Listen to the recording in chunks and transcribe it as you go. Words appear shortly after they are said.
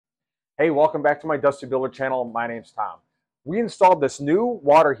Hey, welcome back to my Dusty Builder channel. My name's Tom. We installed this new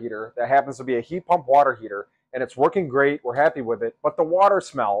water heater that happens to be a heat pump water heater, and it's working great. We're happy with it, but the water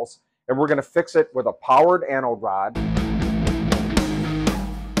smells, and we're going to fix it with a powered anode rod.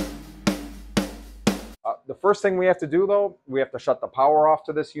 The first thing we have to do, though, we have to shut the power off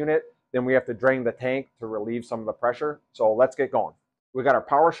to this unit. Then we have to drain the tank to relieve some of the pressure. So let's get going. We got our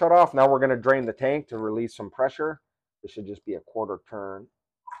power shut off. Now we're going to drain the tank to release some pressure. This should just be a quarter turn.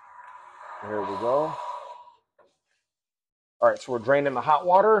 There we go. All right, so we're draining the hot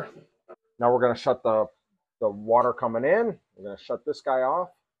water. Now we're going to shut the water coming in. We're going to shut this guy off.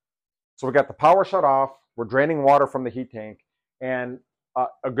 So we got the power shut off. We're draining water from the heat tank. And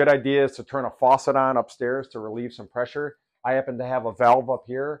a good idea is to turn a faucet on upstairs to relieve some pressure. I happen to have a valve up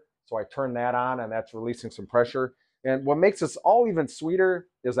here, so I turn that on, and that's releasing some pressure. And what makes this all even sweeter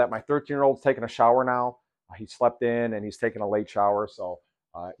is that my 13-year-old's taking a shower now. He slept in, and he's taking a late shower, so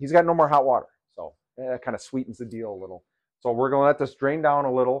he's got no more hot water. So that kind of sweetens the deal a little. So we're going to let this drain down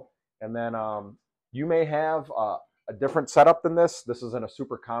a little, and then you may have a different setup than this. This isn't a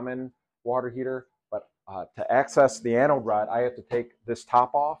super common water heater, but to access the anode rod, I have to take this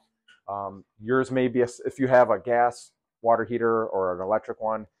top off. Yours may be, if you have a gas water heater or an electric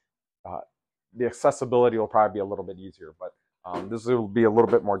one, the accessibility will probably be a little bit easier, but this will be a little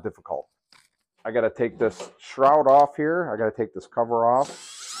bit more difficult. I got to take this shroud off here. I got to take this cover off.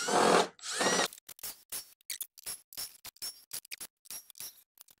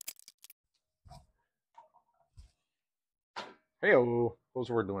 Hey-o,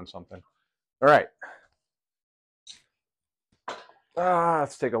 those were doing something. All right.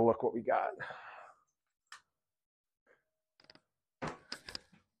 Let's take a look what we got.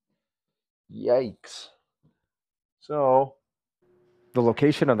 Yikes. So the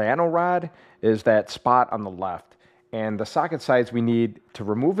location of the anode rod is that spot on the left, and the socket size we need to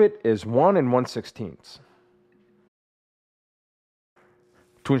remove it is 1 1/16.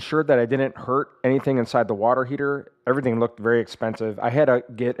 To ensure that I didn't hurt anything inside the water heater, everything looked very expensive. I had to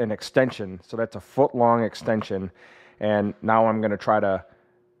get an extension, so that's a 1-foot-long extension, and now I'm going to try to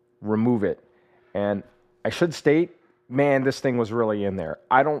remove it. And I should state, man, this thing was really in there.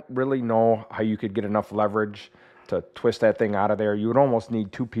 I don't really know how you could get enough leverage to twist that thing out of there. You would almost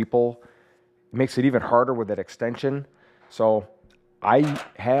need 2 people. It makes it even harder with that extension. So I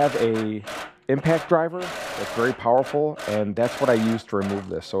have a impact driver that's very powerful, and that's what I use to remove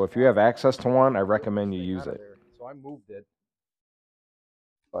this. So if you have access to one, I recommend you use it. So I moved it,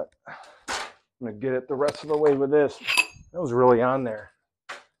 but I'm gonna get it the rest of the way with this. That was really on there.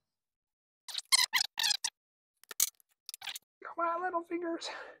 Come on, little fingers.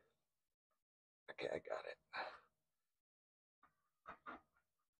 Okay, I got it.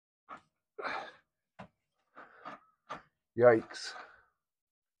 Yikes.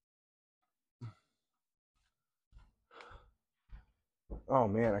 Oh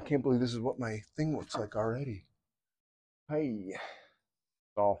man, I can't believe this is what my thing looks like already. Hey.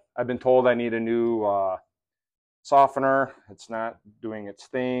 So I've been told I need a new softener. It's not doing its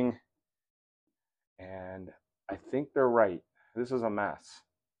thing. And I think they're right. This is a mess.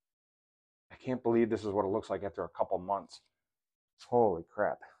 I can't believe this is what it looks like after a couple months. Holy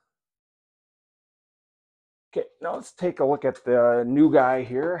crap. Okay, now let's take a look at the new guy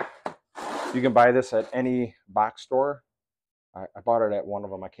here. You can buy this at any box store. I bought it at one of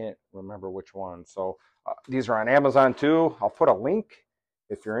them. I can't remember which one. So these are on Amazon too. I'll put a link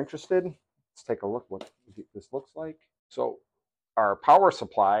if you're interested. Let's take a look what this looks like. So our power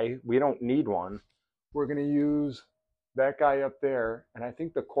supply, we don't need one. We're going to use that guy up there, and I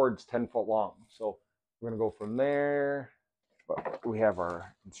think the cord's 10 foot long. So we're going to go from there. But we have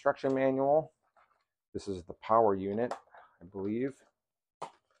our instruction manual. This is the power unit, I believe.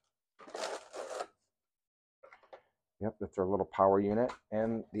 Yep, that's our little power unit.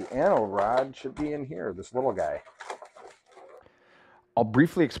 And the anode rod should be in here, this little guy. I'll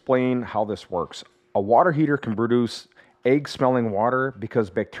briefly explain how this works. A water heater can produce egg-smelling water because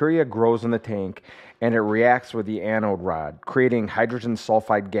bacteria grows in the tank and it reacts with the anode rod, creating hydrogen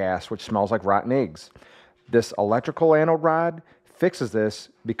sulfide gas, which smells like rotten eggs. This electrical anode rod fixes this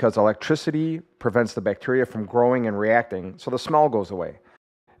because electricity prevents the bacteria from growing and reacting, so the smell goes away.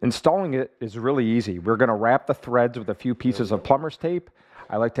 Installing it is really easy. We're going to wrap the threads with a few pieces of plumber's tape.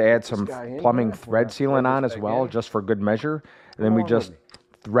 I like to add some plumbing thread sealant on as well, just for good measure. And then we just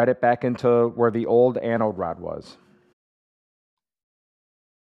thread it back into where the old anode rod was.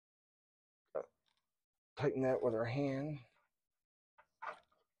 Tighten that with our hand.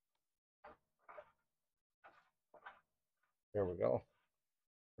 There we go.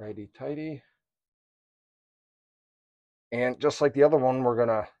 Righty tighty. And just like the other one, we're going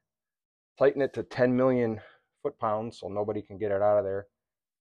to tighten it to 10 million foot-pounds so nobody can get it out of there.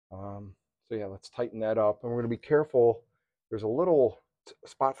 So yeah, let's tighten that up. And we're going to be careful. There's a little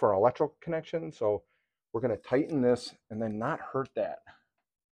spot for an electrical connection, so we're going to tighten this and then not hurt that.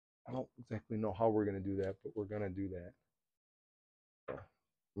 I don't exactly know how we're going to do that, but we're going to do that.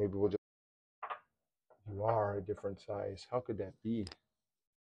 Maybe we'll just... You are a different size. How could that be?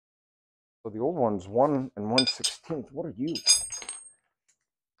 So the old one's 1 1/16. What are you?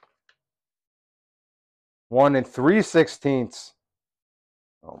 1 3/16.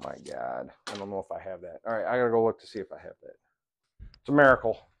 Oh my God. I don't know if I have that. All right, I gotta go look to see if I have that. It's a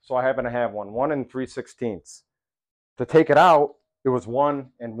miracle. So I happen to have 1 3/16. To take it out, it was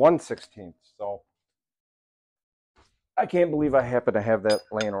 1 1/16. So I can't believe I happen to have that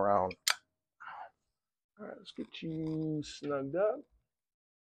laying around. All right, let's get you snugged up.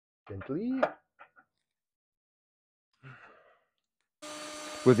 Gently.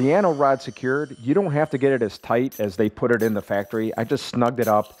 With the anode rod secured, you don't have to get it as tight as they put it in the factory. I just snugged it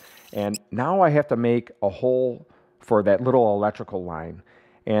up, and now I have to make a hole for that little electrical line.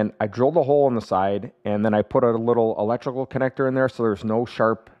 And I drilled a hole in the side, and then I put a little electrical connector in there so there's no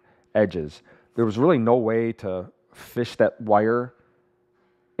sharp edges. There was really no way to fish that wire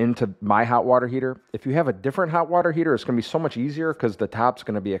into my hot water heater. If you have a different hot water heater, it's going to be so much easier because the top's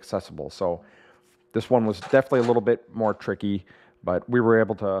going to be accessible. So this one was definitely a little bit more tricky, but we were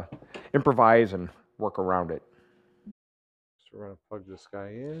able to improvise and work around it. So we're going to plug this guy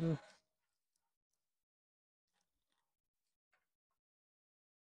in.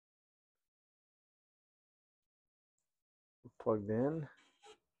 Plugged in.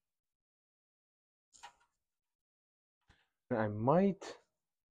 And I might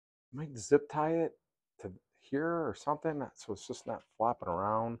zip tie it to here or something so it's just not flopping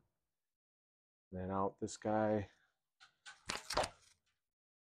around. And then out this guy.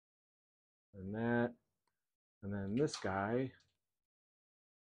 And that. And then this guy,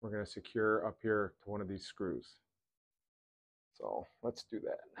 we're going to secure up here to one of these screws. So let's do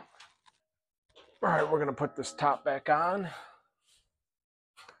that. All right, we're going to put this top back on.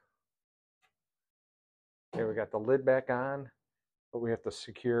 Okay, we got the lid back on, but we have to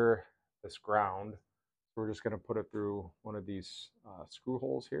secure this ground. We're just going to put it through one of these screw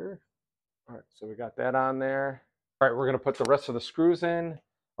holes here. All right, so we got that on there. All right, we're going to put the rest of the screws in.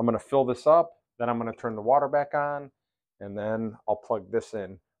 I'm going to fill this up. Then I'm going to turn the water back on, and then I'll plug this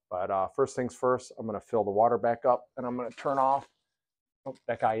in. But first things first, I'm going to fill the water back up, and I'm going to turn off. Oh,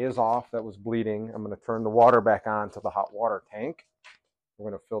 that guy is off. That was bleeding. I'm going to turn the water back on to the hot water tank. We're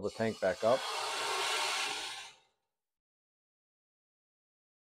going to fill the tank back up.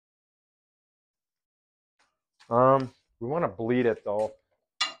 We want to bleed it though.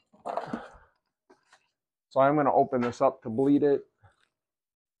 So I'm going to open this up to bleed it.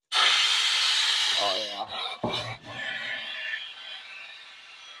 Oh yeah.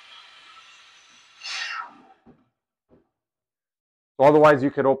 So otherwise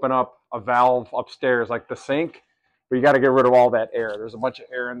you could open up a valve upstairs like the sink, but you got to get rid of all that air. There's a bunch of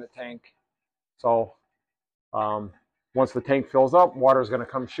air in the tank. So once the tank fills up, water is going to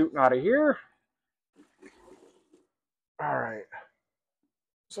come shooting out of here. All right.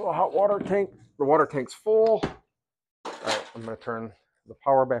 So a hot water tank, the water tank's full. All right, I'm going to turn the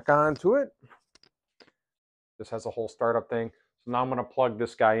power back on to it. This has a whole startup thing. So now I'm going to plug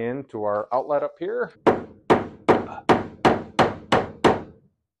this guy in to our outlet up here.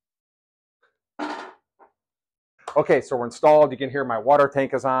 Okay, so we're installed. You can hear my water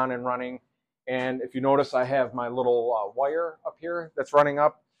tank is on and running. And if you notice, I have my little wire up here that's running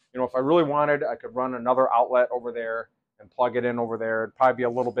up. You know, if I really wanted, I could run another outlet over there and plug it in over there. It'd probably be a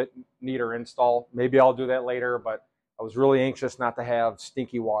little bit neater install. Maybe I'll do that later, but I was really anxious not to have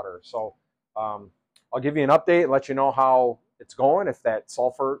stinky water. So I'll give you an update and let you know how it's going, if that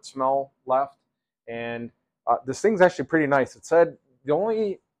sulfur smell left. And this thing's actually pretty nice. It said the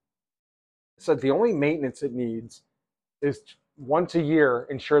only maintenance it needs is once a year,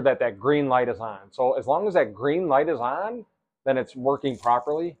 ensure that that green light is on. So as long as that green light is on, then it's working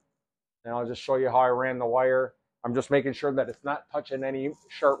properly. And I'll just show you how I ran the wire. I'm just making sure that it's not touching any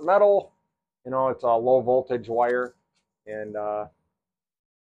sharp metal. You know, it's a low voltage wire, and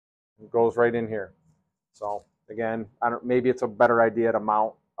it goes right in here. So again, maybe it's a better idea to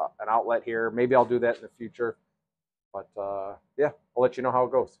mount an outlet here. Maybe I'll do that in the future. But yeah, I'll let you know how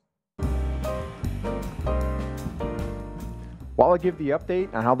it goes. While I give the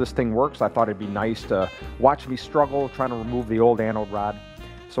update on how this thing works, I thought it'd be nice to watch me struggle trying to remove the old anode rod.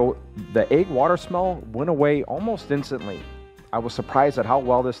 So the egg water smell went away almost instantly. I was surprised at how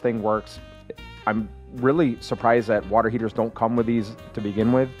well this thing works. I'm really surprised that water heaters don't come with these to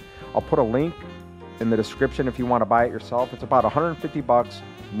begin with. I'll put a link in the description if you want to buy it yourself. It's about 150 bucks,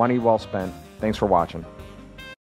 money well spent. Thanks for watching.